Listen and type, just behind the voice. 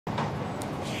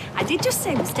I did just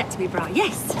say mastectomy bra,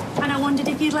 yes. And I wondered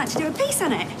if you'd like to do a piece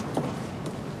on it.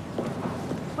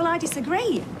 Well, I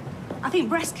disagree. I think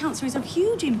breast cancer is of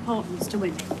huge importance to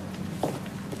women.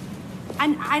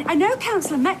 And I know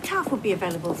Councillor Metcalfe would be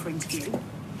available for interview.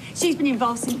 She's been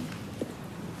involved in...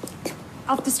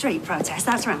 Off the street protest,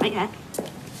 that's right, yeah.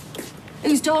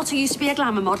 Whose daughter used to be a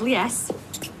glamour model, yes.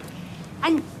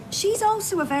 And she's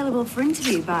also available for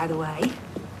interview, by the way.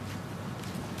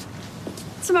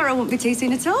 Tomorrow won't be too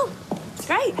soon at all.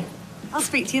 Great. I'll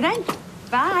speak to you then.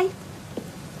 Bye.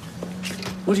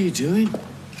 What are you doing?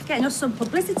 Getting us some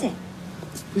publicity.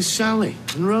 With Sally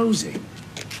and Rosie?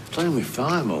 Playing with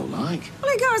fire more like.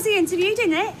 Well, it goes the interview,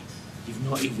 didn't it? You've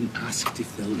not even asked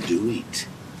if they'll do it.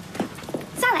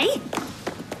 Sally?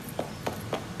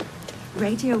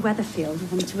 Radio Weatherfield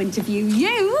want to interview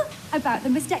you about the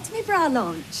mastectomy bra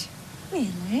launch.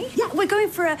 Really? Yeah, we're going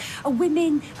for a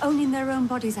women owning their own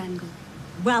bodies angle.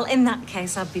 Well, in that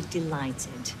case, I'd be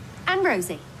delighted. And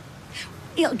Rosie.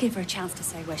 It'll give her a chance to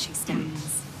say where she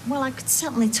stands. Well, I could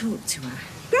certainly talk to her.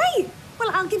 Great. Well,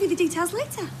 I'll give you the details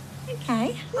later.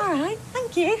 Okay, all right,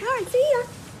 thank you. All right, see ya.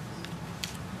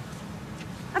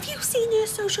 Have you seen her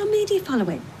social media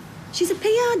following? She's a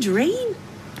PR dream.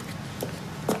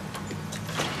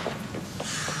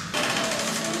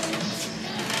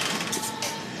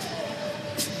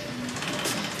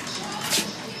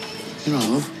 You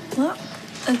know, love? What?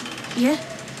 Yeah?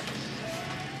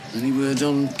 Any word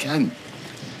on Ken?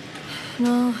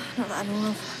 No, not that I know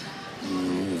of.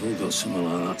 Oh, we've all got something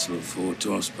like that to look forward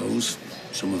to, I suppose.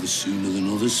 Some of us sooner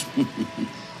than others.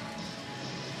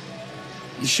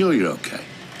 You sure you're okay?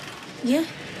 Yeah?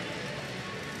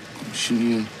 Shouldn't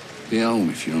you be home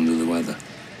if you're under the weather?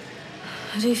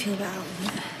 I do feel a bit out of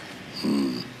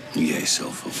it. You get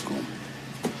yourself off, go on.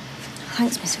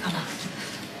 Thanks, Mr. Connor.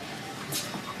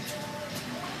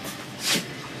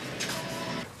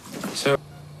 So...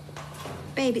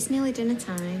 Babe, it's nearly dinner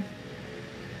time.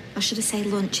 Or should I say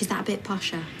lunch? Is that a bit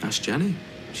posher? That's Jenny.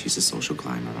 She's a social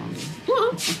climber around here.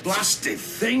 What? Blasted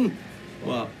thing!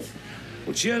 What?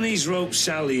 Well, Jenny's roped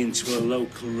Sally into a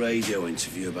local radio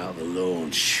interview about the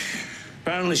launch.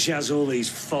 Apparently she has all these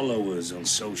followers on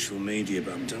social media,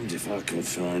 but I'm damned if I can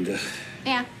find her.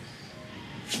 Yeah.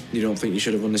 You don't think you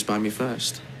should have run this by me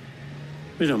first?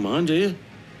 You don't mind, do you?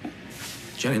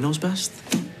 Jenny knows best.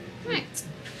 Right.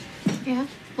 Yeah,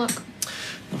 look.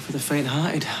 Not for the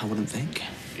faint-hearted, I wouldn't think.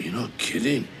 You're not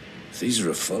kidding. If these are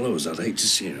her followers, I'd hate to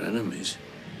see her enemies.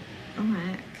 All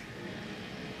right.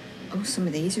 Oh, some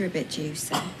of these are a bit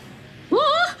juicy.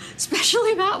 What?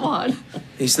 Especially that one.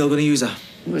 He's still going to use her?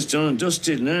 Well, it's done and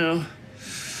dusted now.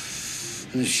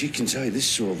 And if she can take this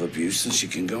sort of abuse, then she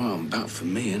can go out and bat for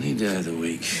me any day of the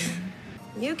week.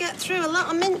 You get through a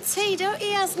lot of mint tea, don't you,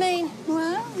 Yasmin?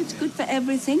 Well, it's good for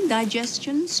everything.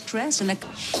 Digestion, stress, and a...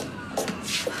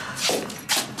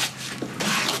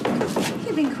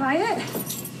 You've been quiet.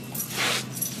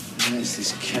 Yeah, it's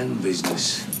this Ken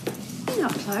business. You're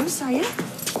not close, are you?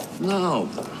 No,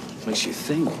 makes you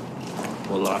think.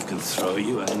 What life can throw at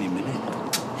you at any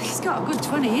minute. He's got a good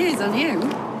 20 years on you.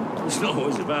 It's not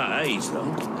always about age,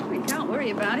 though. You can't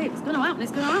worry about it. If it's going to happen,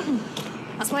 it's going to happen.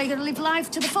 That's why you've got to live life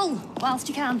to the full, whilst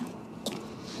you can.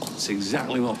 It's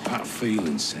exactly what Pat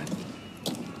Phelan said.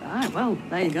 Right, well,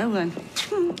 there you go, then.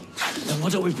 Then why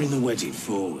don't we bring the wedding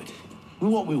forward? Well,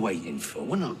 what are we waiting for?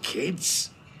 We're not kids.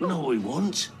 We know what we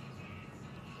want.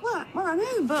 Well, I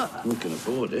know, but... We can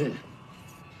afford it.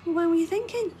 When were you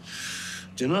thinking?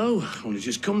 Dunno, only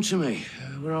just come to me.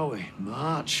 Where are we?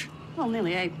 March? Well,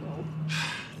 nearly April.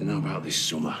 Don't know about this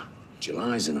summer.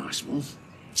 July's a nice month.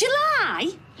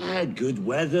 July? Yeah, good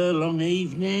weather, long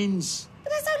evenings.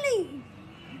 But that's only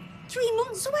 3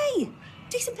 months away.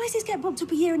 Decent places get booked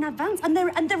up a year in advance, and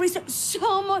there is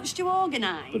so much to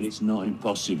organise. But it's not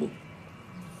impossible.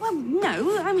 Well,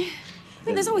 no, I mean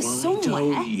there's always Why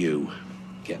somewhere. don't you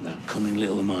get that cunning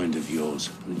little mind of yours,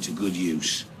 put it to good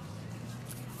use,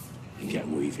 and get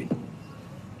moving?